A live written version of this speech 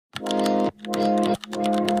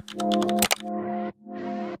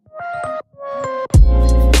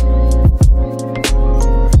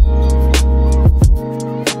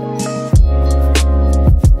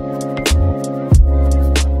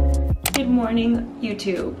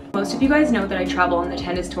YouTube. Most of you guys know that I travel on the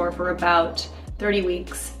tennis tour for about 30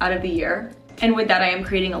 weeks out of the year. And with that, I am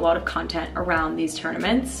creating a lot of content around these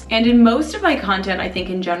tournaments. And in most of my content, I think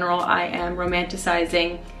in general, I am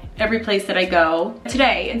romanticizing every place that I go.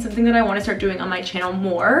 Today, and something that I want to start doing on my channel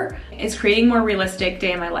more, is creating more realistic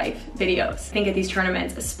day in my life videos. I think at these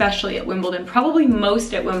tournaments, especially at Wimbledon, probably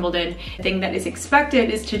most at Wimbledon, the thing that is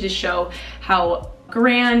expected is to just show how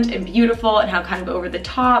grand and beautiful and how kind of over the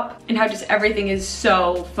top and how just everything is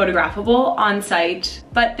so photographable on site.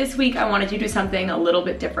 But this week I wanted to do something a little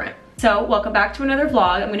bit different. So welcome back to another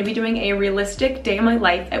vlog. I'm going to be doing a realistic day in my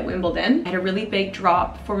life at Wimbledon. I had a really big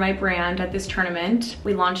drop for my brand at this tournament.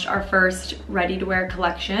 We launched our first ready-to-wear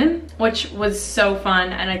collection, which was so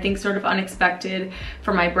fun and I think sort of unexpected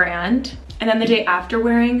for my brand. And then the day after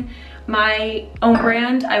wearing my own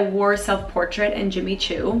brand, I wore Self Portrait and Jimmy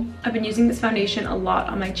Choo. I've been using this foundation a lot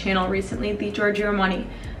on my channel recently, the Giorgio Armani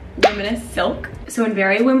Luminous Silk. So in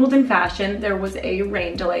very Wimbledon fashion, there was a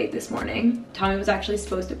rain delay this morning. Tommy was actually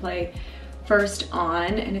supposed to play first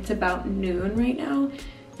on, and it's about noon right now,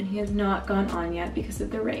 and he has not gone on yet because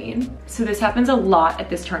of the rain. So this happens a lot at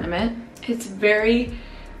this tournament. It's very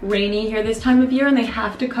rainy here this time of year, and they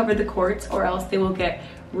have to cover the courts or else they will get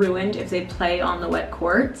ruined if they play on the wet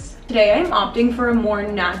courts. Today I'm opting for a more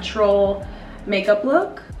natural makeup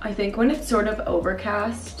look. I think when it's sort of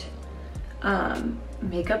overcast,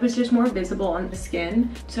 makeup is just more visible on the skin.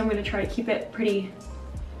 So I'm gonna try to keep it pretty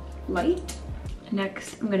light.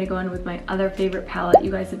 Next, I'm gonna go in with my other favorite palette. You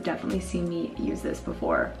guys have definitely seen me use this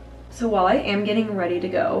before. So while I am getting ready to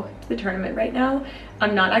go to the tournament right now,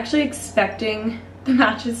 I'm not actually expecting the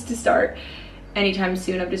matches to start anytime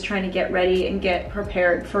soon. I'm just trying to get ready and get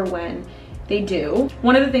prepared for when they do.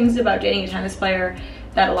 One of the things about dating a tennis player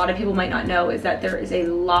that a lot of people might not know is that there is a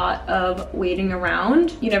lot of waiting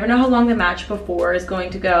around. You never know how long the match before is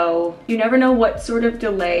going to go. You never know what sort of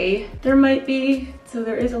delay there might be. So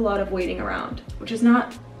there is a lot of waiting around, which is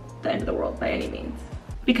not the end of the world by any means.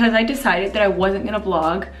 Because I decided that I wasn't gonna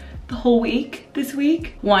vlog the whole week this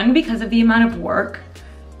week. One, because of the amount of work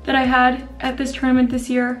that I had at this tournament this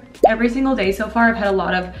year. Every single day so far, I've had a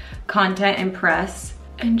lot of content and press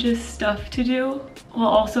and just stuff to do while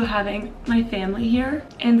also having my family here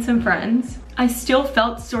and some friends. I still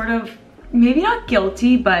felt sort of, maybe not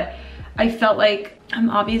guilty, but I felt like I'm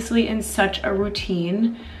obviously in such a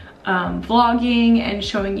routine vlogging and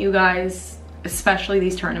showing you guys, especially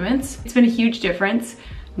these tournaments. It's been a huge difference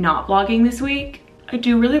not vlogging this week. I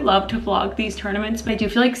do really love to vlog these tournaments, but I do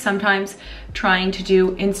feel like sometimes trying to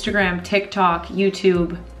do Instagram, TikTok,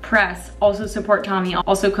 YouTube, press, also support Tommy,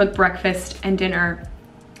 also cook breakfast and dinner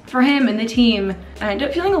for him and the team, I end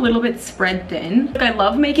up feeling a little bit spread thin. I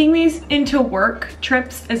love making these into work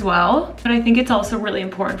trips as well, but I think it's also really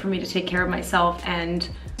important for me to take care of myself and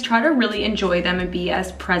try to really enjoy them and be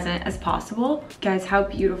as present as possible. Guys, how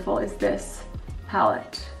beautiful is this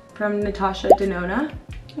palette from Natasha Denona?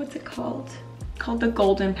 What's it called? Called the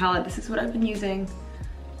Golden palette. This is what I've been using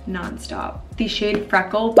non-stop. The shade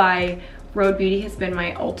Freckle by Road Beauty has been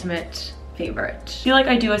my ultimate favorite. I feel like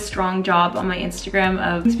I do a strong job on my Instagram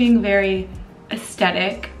of being very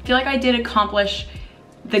aesthetic. I feel like I did accomplish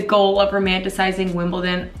the goal of romanticizing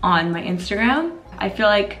Wimbledon on my Instagram. I feel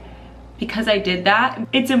like because I did that,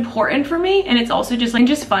 it's important for me, and it's also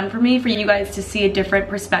just fun for me for you guys to see a different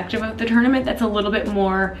perspective of the tournament that's a little bit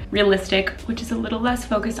more realistic, which is a little less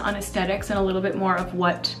focused on aesthetics and a little bit more of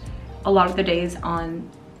what a lot of the days on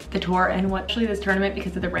the tour and what actually this tournament,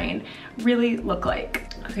 because of the rain, really look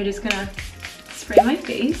like. Okay, just gonna spray my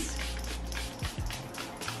face.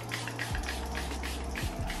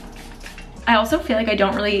 I also feel like I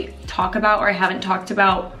don't really talk about, or I haven't talked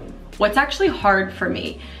about, what's actually hard for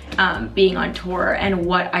me being on tour and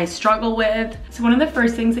what I struggle with. So one of the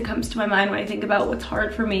first things that comes to my mind when I think about what's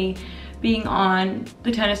hard for me being on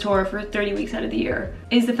the tennis tour for 30 weeks out of the year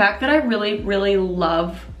is the fact that I really, really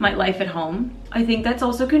love my life at home. I think that's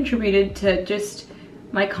also contributed to just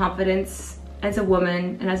my confidence as a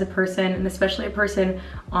woman and as a person, and especially a person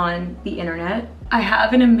on the internet. I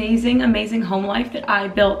have an amazing, amazing home life that I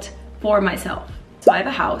built for myself. So I have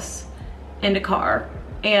a house and a car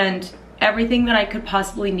and everything that I could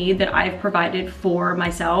possibly need that I've provided for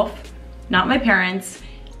myself. Not my parents,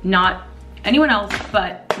 not anyone else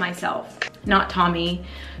but myself, not Tommy.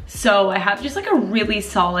 So I have just like a really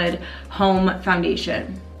solid home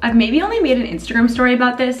foundation. I've maybe only made an Instagram story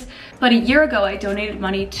about this, but a year ago I donated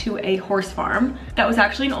money to a horse farm that was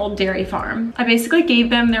actually an old dairy farm. I basically gave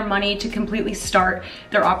them their money to completely start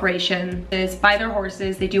their operation. Is buy their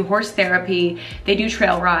horses, they do horse therapy, they do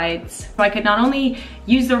trail rides. So I could not only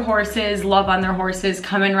use their horses, love on their horses,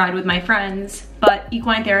 come and ride with my friends, but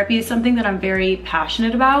equine therapy is something that I'm very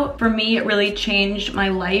passionate about. For me, it really changed my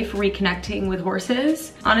life reconnecting with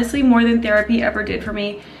horses. Honestly, more than therapy ever did for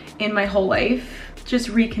me in my whole life. Just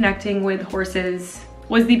reconnecting with horses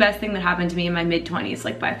was the best thing that happened to me in my mid-20s,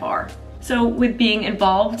 like by far. So with being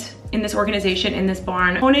involved in this organization, in this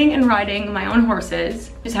barn, owning and riding my own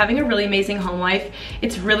horses, just having a really amazing home life,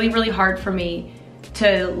 it's really, really hard for me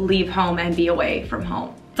to leave home and be away from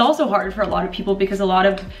home. It's also hard for a lot of people because a lot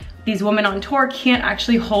of these women on tour can't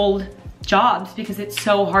actually hold jobs because it's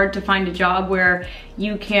so hard to find a job where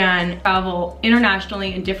you can travel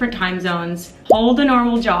internationally in different time zones, hold a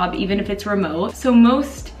normal job even if it's remote. So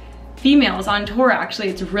most females on tour, actually,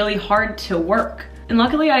 it's really hard to work. And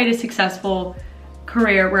luckily I had a successful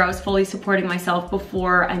career where I was fully supporting myself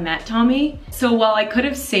before I met Tommy. So while I could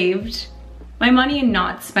have saved my money and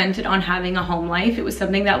not spent it on having a home life, it was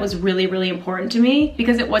something that was really, really important to me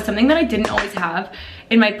because it was something that I didn't always have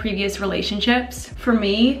in my previous relationships. For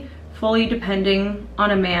me, fully depending on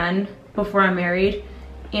a man before I'm married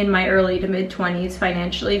in my early to mid-20s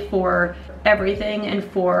financially for everything and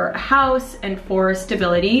for a house and for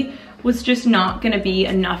stability was just not gonna be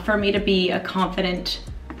enough for me to be a confident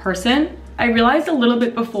person. I realized a little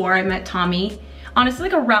bit before I met Tommy, honestly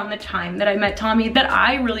like around the time that I met Tommy, that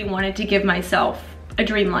I really wanted to give myself a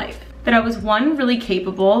dream life. That I was one, really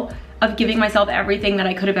capable of giving myself everything that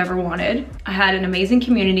I could have ever wanted. I had an amazing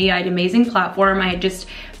community, I had an amazing platform, I had just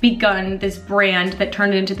begun this brand that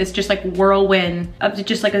turned into this just like whirlwind of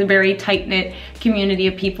just like a very tight-knit community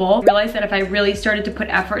of people. I realized that if I really started to put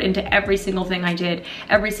effort into every single thing I did,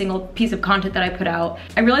 every single piece of content that I put out,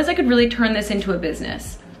 I realized I could really turn this into a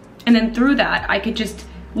business. And then through that, I could just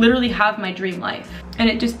literally have my dream life. And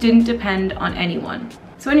it just didn't depend on anyone.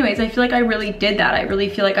 So anyways, I feel like I really did that. I really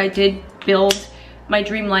feel like I did build my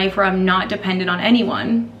dream life where I'm not dependent on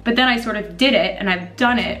anyone. But then I sort of did it, and I've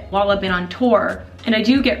done it while I've been on tour. And I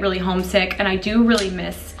do get really homesick, and I do really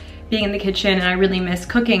miss being in the kitchen, and I really miss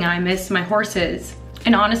cooking, and I miss my horses.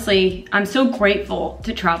 And honestly, I'm so grateful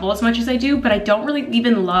to travel as much as I do, but I don't really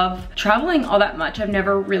even love traveling all that much. I've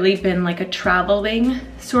never really been like a traveling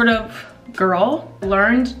sort of girl. I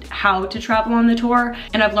learned how to travel on the tour,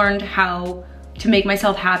 and I've learned how to make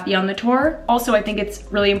myself happy on the tour. Also, I think it's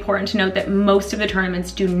really important to note that most of the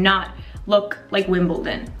tournaments do not look like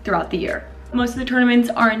Wimbledon throughout the year. Most of the tournaments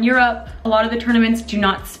are in Europe. A lot of the tournaments do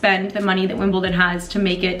not spend the money that Wimbledon has to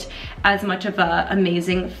make it as much of an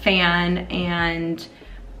amazing fan and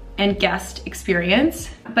guest experience.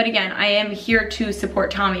 But again, I am here to support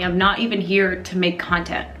Tommy. I'm not even here to make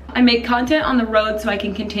content. I make content on the road so I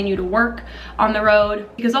can continue to work on the road,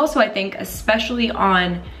 because also I think, especially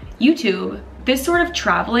on YouTube, this sort of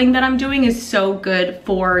traveling that I'm doing is so good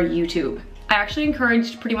for YouTube. I actually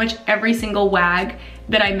encouraged pretty much every single WAG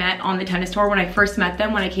that I met on the tennis tour when I first met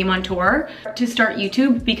them, when I came on tour, to start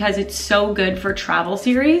YouTube because it's so good for travel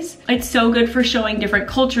series. It's so good for showing different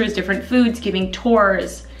cultures, different foods, giving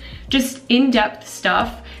tours, just in-depth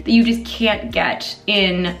stuff that you just can't get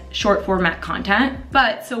in short format content.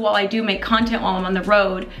 But so while I do make content while I'm on the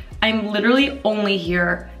road, I'm literally only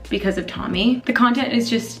here because of Tommy. The content is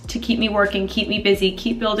just to keep me working, keep me busy,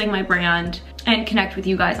 keep building my brand, and connect with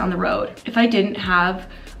you guys on the road. If I didn't have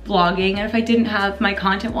vlogging and if I didn't have my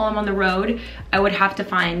content while I'm on the road, I would have to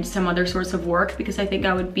find some other source of work because I think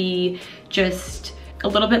I would be just a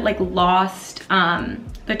little bit like lost.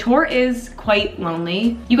 The tour is quite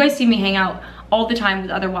lonely. You guys see me hang out all the time with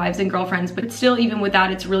other wives and girlfriends, but still, even with that,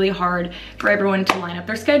 it's really hard for everyone to line up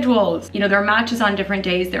their schedules. You know, there are matches on different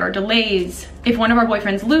days, there are delays. If one of our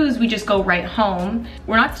boyfriends lose, we just go right home.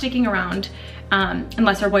 We're not sticking around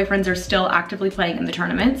unless our boyfriends are still actively playing in the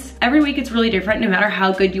tournaments. Every week it's really different. No matter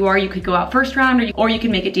how good you are, you could go out first round or you can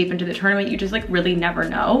make it deep into the tournament. You just like really never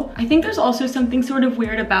know. I think there's also something sort of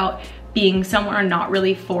weird about being somewhere not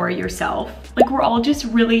really for yourself. Like, we're all just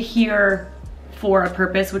really here for a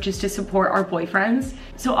purpose, which is to support our boyfriends.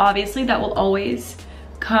 So obviously that will always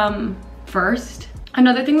come first.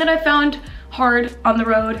 Another thing that I found hard on the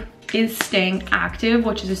road is staying active,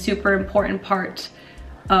 which is a super important part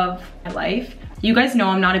of my life. You guys know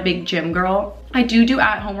I'm not a big gym girl. I do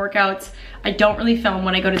at-home workouts. I don't really film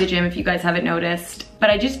when I go to the gym, if you guys haven't noticed, but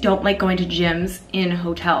I just don't like going to gyms in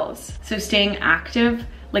hotels. So staying active,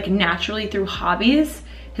 like naturally through hobbies,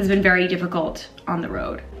 has been very difficult on the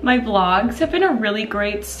road. My vlogs have been a really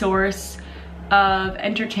great source of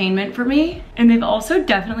entertainment for me. And they've also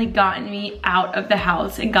definitely gotten me out of the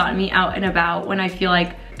house and gotten me out and about when I feel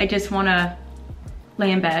like I just wanna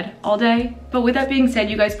lay in bed all day. But with that being said,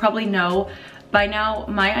 you guys probably know by now,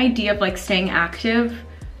 my idea of like staying active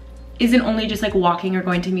isn't only just like walking or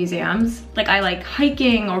going to museums. Like I like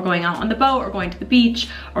hiking or going out on the boat or going to the beach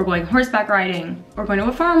or going horseback riding or going to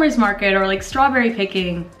a farmer's market or like strawberry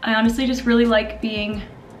picking. I honestly just really like being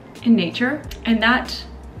in nature, and that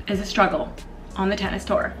is a struggle on the tennis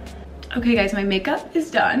tour. Okay guys, my makeup is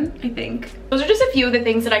done, I think. Those are just a few of the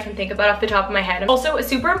things that I can think about off the top of my head. Also, a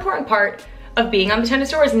super important part of being on the tennis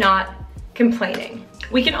tour is not complaining.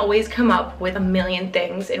 We can always come up with a million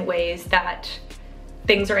things in ways that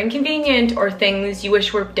things are inconvenient or things you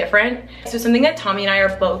wish were different. So something that Tommy and I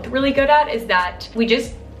are both really good at is that we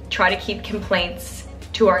just try to keep complaints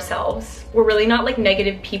to ourselves. We're really not like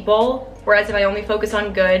negative people, whereas if I only focus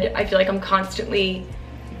on good, I feel like I'm constantly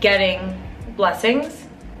getting blessings.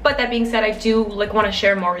 But that being said, I do like want to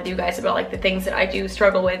share more with you guys about like the things that I do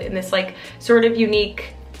struggle with in this like sort of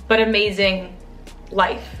unique but amazing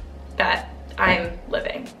life that I'm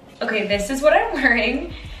living. Okay, this is what I'm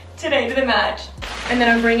wearing today to the match. And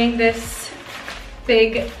then I'm bringing this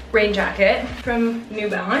big rain jacket from New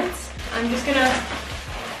Balance. I'm just gonna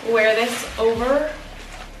wear this over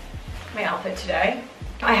my outfit today.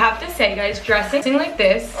 I have to say guys, dressing like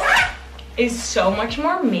this is so much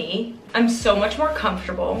more me. I'm so much more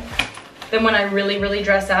comfortable than when I really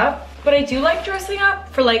dress up. But I do like dressing up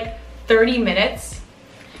for like 30 minutes,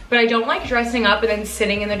 but I don't like dressing up and then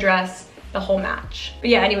sitting in the dress the whole match. But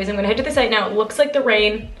yeah, anyways, I'm gonna head to the site now. It looks like the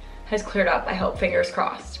rain has cleared up, I hope, fingers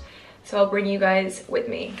crossed. So I'll bring you guys with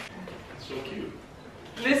me. That's so cute.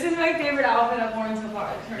 This is my favorite outfit I've worn so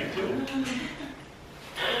far. Me too.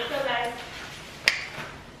 So guys,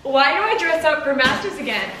 why do I dress up for matches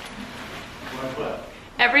again? What?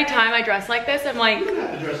 Every time I dress like this, I'm like, You don't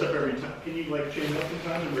have to dress up every time. Can you like change up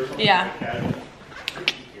sometimes and wear something yeah. like casual?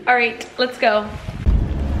 All right, let's go.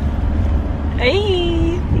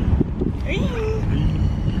 Hey. Hey.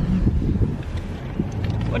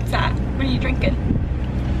 What's that? What are you drinking?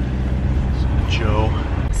 Joe.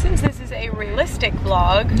 Since this is a realistic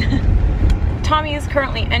vlog, Tommy is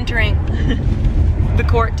currently entering the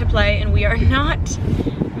court to play and we are not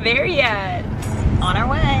there yet. On our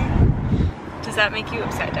way. Does that make you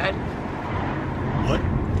upset, Dad? What?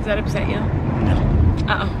 Does that upset you? No.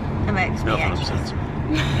 Uh-oh. It makes me Nothing anxious. upsets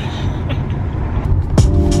me.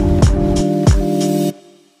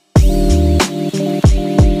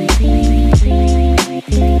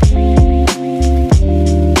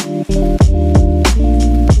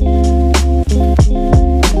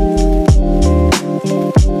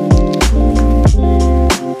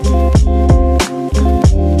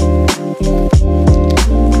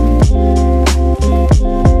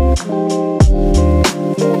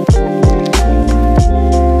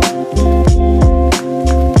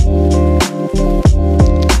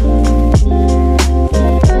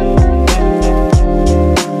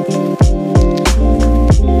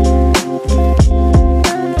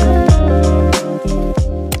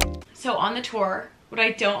 What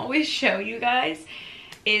I don't always show you guys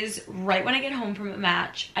is right when I get home from a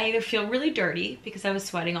match, I either feel really dirty because I was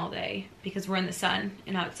sweating all day because we're in the sun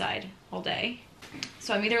and outside all day.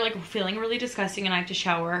 So I'm either like feeling really disgusting and I have to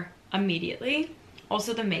shower immediately.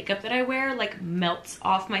 Also the makeup that I wear like melts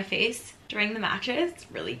off my face during the matches. It's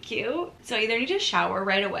really cute. So I either need to shower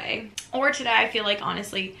right away or today I feel like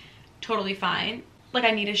honestly totally fine. Like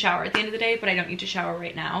I need a shower at the end of the day, but I don't need to shower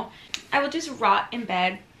right now. I will just rot in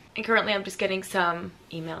bed. And currently I'm just getting some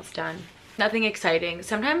emails done. Nothing exciting.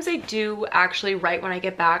 Sometimes I do actually, right when I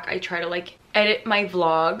get back, I try to like edit my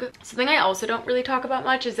vlog. Something I also don't really talk about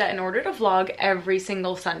much is that in order to vlog every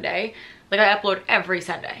single Sunday, like I upload every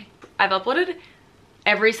Sunday. I've uploaded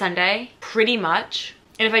every Sunday pretty much.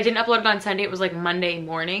 And if I didn't upload it on Sunday, it was like Monday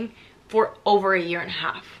morning for over a year and a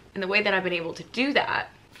half. And the way that I've been able to do that,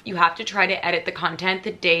 you have to try to edit the content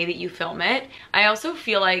the day that you film it. I also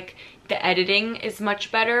feel like the editing is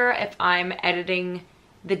much better if I'm editing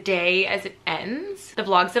the day as it ends. The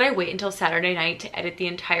vlogs that I wait until Saturday night to edit the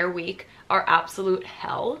entire week are absolute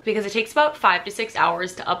hell because it takes about 5 to 6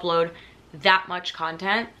 hours to upload that much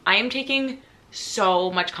content. I am taking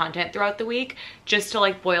so much content throughout the week just to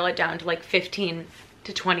like boil it down to like 15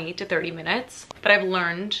 to 20 to 30 minutes. But I've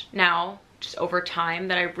learned now just over time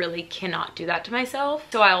that I really cannot do that to myself.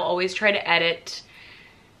 So I'll always try to edit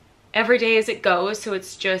every day as it goes, so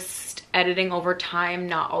it's just editing over time,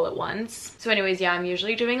 not all at once. So anyways, yeah, I'm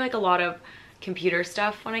usually doing like a lot of computer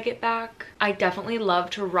stuff when I get back. I definitely love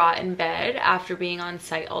to rot in bed after being on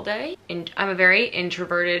site all day. And I'm a very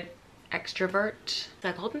introverted extrovert. Is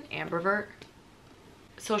that called an ambivert?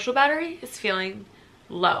 social battery is feeling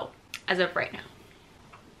low as of right now.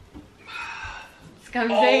 Come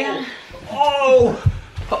say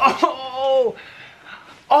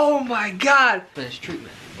Oh my god! Finish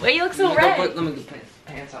treatment. Wait, you look so red. Let me get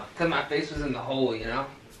pants on. Cause my face was in the hole, you know?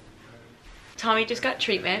 Tommy just got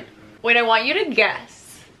treatment. Wait, I want you to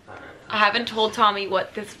guess. I haven't told Tommy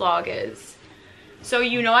what this vlog is. So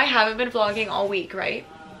you know I haven't been vlogging all week, right?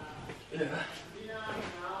 Yeah.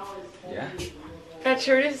 Yeah. That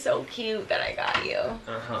shirt is so cute that I got you.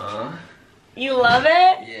 Uh-huh. You love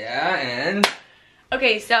it? Yeah, and?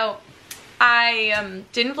 Okay, so I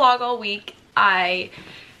didn't vlog all week. I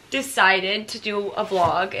decided to do a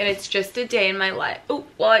vlog, and it's just a day in my life. Oh,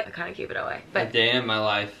 well, I kind of keep it away. But A day in my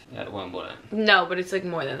life at Wimbledon. no, but it's like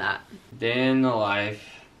more than that. Day in the life.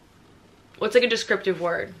 What's like a descriptive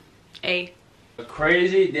word? A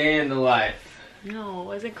crazy day in the life. No, it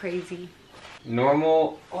wasn't crazy.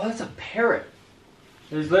 Normal. Oh, that's a parrot.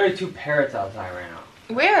 There's literally 2 parrots outside right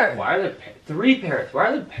now. Where? Why are there 3 parrots? Why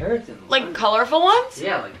are there parrots in Like London? colorful ones?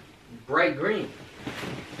 Yeah, like bright green.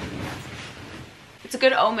 It's a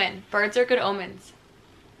good omen. Birds are good omens.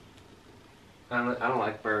 I don't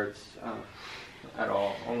like birds at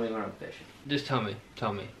all. Only when I'm fishing. Just tell me.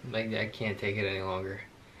 Like, I can't take it any longer.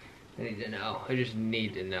 I need to know. I just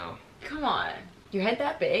need to know. Come on. Your head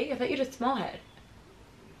that big? I thought you had a small head.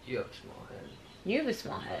 You have a small head. You have a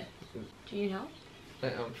small head. Do you know? I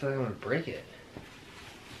feel like I'm gonna break it.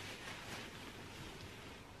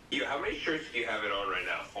 How many shirts do you have it on right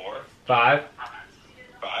now? 4? 5.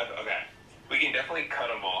 5? Okay. We can definitely cut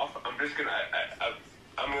them off. I'm just gonna,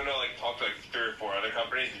 I'm gonna like talk to like 3 or 4 other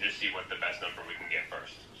companies and just see what the best number we can get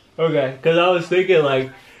first. Okay, because I was thinking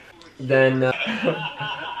like, then.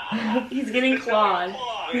 He's getting clawed.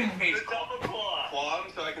 Hey, claw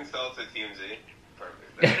them so I can sell it to TMZ.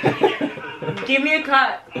 Perfect. Give me a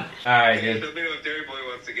cut. Alright, Okay, dude. so let me know if Dairy Boy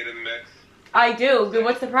wants to get in the mix. I do. But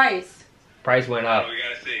what's the price? Price went up. We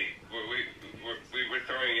gotta see. We're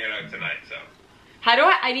throwing it out tonight, so. How do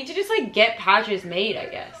I need to just like get patches made, I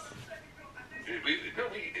guess.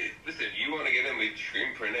 Listen, if you want to get them, we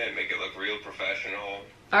screen print it, make it look real professional.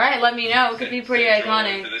 Alright, let me know. It could be pretty Central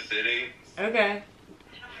iconic. into the city. Okay.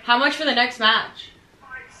 How much for the next match?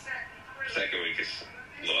 Second week is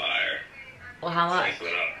a little higher. Well, how much? Price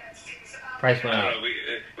went up. Price went I up. don't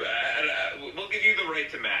know, we'll give you the right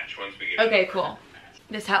to match once we get Okay, cool.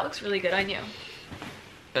 This hat looks really good on you.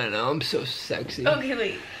 I know, I'm so sexy. Okay,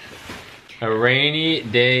 wait. A rainy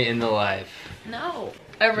day in the life. No.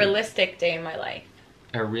 A realistic day in my life.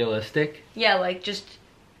 A realistic? Yeah, like just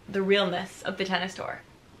the realness of the tennis tour.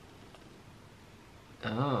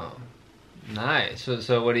 Oh, nice.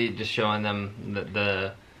 So what are you just showing them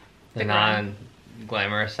the grind.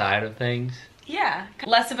 non-glamorous side of things? Yeah.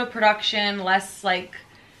 Less of a production, less like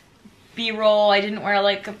B-roll. I didn't wear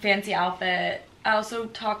like a fancy outfit. I also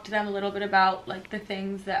talked to them a little bit about like the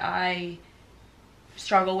things that I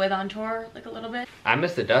struggle with on tour, like a little bit. I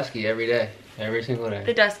miss the Dusky every day, every single day.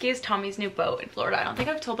 The Dusky is Tommy's new boat in Florida. I don't think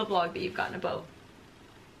I've told the vlog that you've gotten a boat.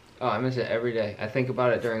 Oh, I miss it every day. I think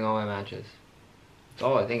about it during all my matches. It's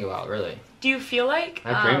all I think about, really. Do you feel like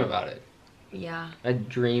I dream about it. Yeah. I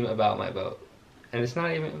dream about my boat. And it's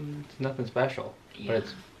nothing special, Yeah. but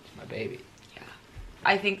it's my baby.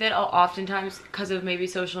 I think that oftentimes, because of maybe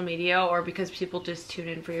social media or because people just tune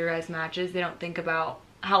in for your guys' matches, they don't think about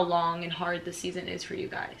how long and hard the season is for you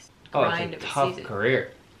guys. Oh, Grind it's a of tough season.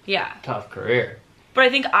 career. Yeah. Tough career. But I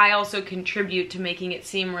think I also contribute to making it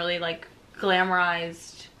seem really like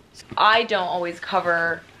glamorized. I don't always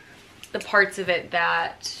cover the parts of it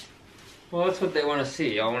that... Well, that's what they want to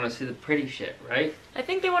see. Y'all want to see the pretty shit, right? I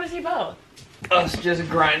think they want to see both. Us just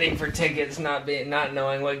grinding for tickets, not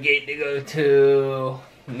knowing what gate to go to,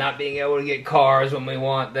 not being able to get cars when we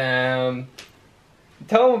want them.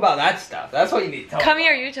 Tell them about that stuff. That's what you need to tell Come them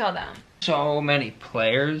here, about. you tell them. So many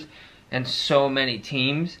players and so many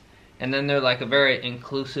teams, and then they're like a very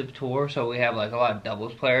inclusive tour, so we have like a lot of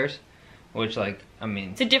doubles players, which like, I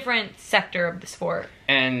mean... It's a different sector of the sport.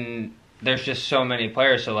 And there's just so many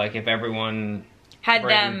players, so like if everyone... Had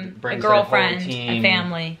brings a their girlfriend, whole team, a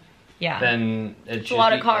family. Yeah. Then it's just, a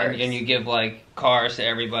lot of cars. and you give like cars to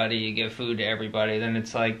everybody, you give food to everybody. Then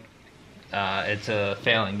it's like it's a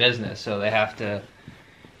failing business, so they have to,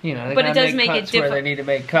 you know. They But it gotta does make it cuts where they need to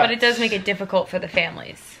make cuts. But it does make it difficult for the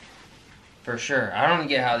families. For sure. I don't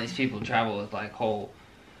get how these people travel with like whole,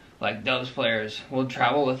 like those players will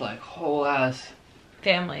travel with like whole ass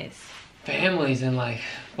Families. families and like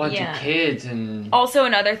a bunch Yeah. of kids and. Also,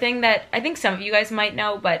 another thing that I think some of you guys might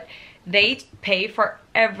know, but they pay for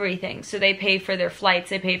everything. So they pay for their flights,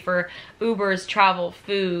 they pay for Ubers, travel,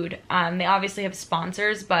 food. They obviously have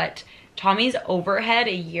sponsors, but Tommy's overhead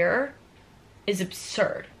a year is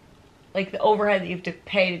absurd. Like the overhead that you have to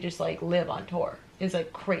pay to just like live on tour is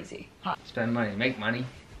like crazy. Spend money, make money.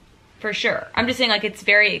 For sure. I'm just saying like it's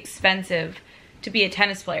very expensive to be a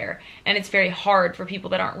tennis player, and it's very hard for people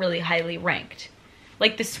that aren't really highly ranked.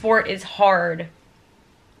 Like the sport is hard.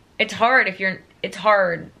 It's hard it's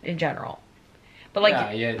hard in general. But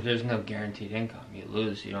like yeah, there's no guaranteed income. You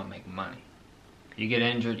lose, you don't make money. You get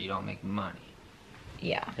injured, you don't make money.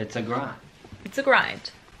 Yeah. It's a grind. It's a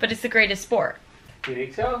grind, but it's the greatest sport. You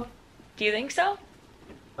think so? Do you think so?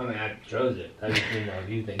 I mean, I chose it. I just didn't know if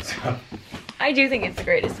you think so. I do think it's the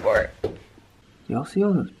greatest sport. Y'all see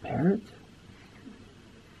all those parrots?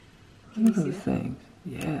 Look at those things.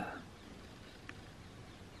 Yeah.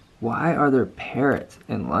 Why are there parrots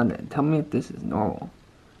in London? Tell me if this is normal.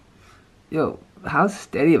 Yo, how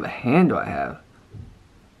steady of a hand do I have?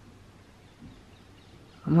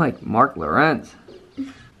 I'm like Mark Lawrence.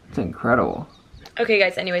 It's incredible. Okay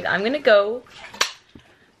guys, anyways, I'm gonna go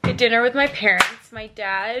get dinner with my parents. My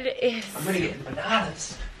dad is... I'm gonna get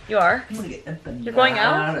empanadas. You are? I'm gonna get empanadas. You're going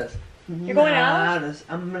out? You're going out?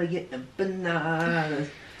 I'm gonna get empanadas.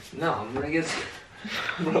 No, I'm gonna get...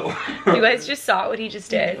 You guys just saw what he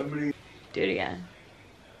just did. Do it again.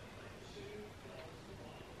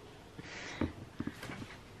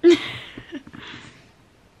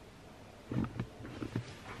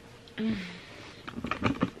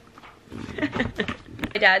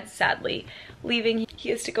 My dad's sadly leaving. He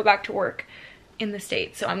has to go back to work in the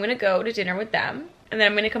States. So I'm gonna go to dinner with them, and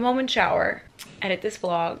then I'm gonna come home and shower, edit this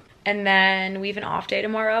vlog, and then we have an off day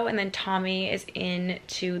tomorrow, and then Tommy is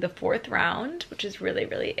into the 4th round, which is really,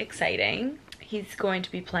 really exciting. He's going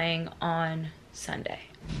to be playing on Sunday.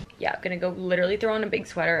 Yeah, I'm gonna go literally throw on a big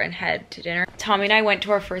sweater and head to dinner. Tommy and I went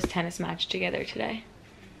to our first tennis match together today,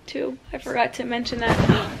 too. I forgot to mention that.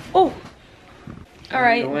 Oh! All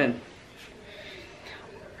right. Alright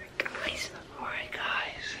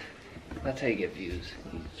guys. That's how you get views.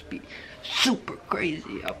 You just be super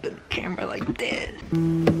crazy up in the camera like this.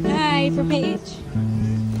 Hi, for Paige.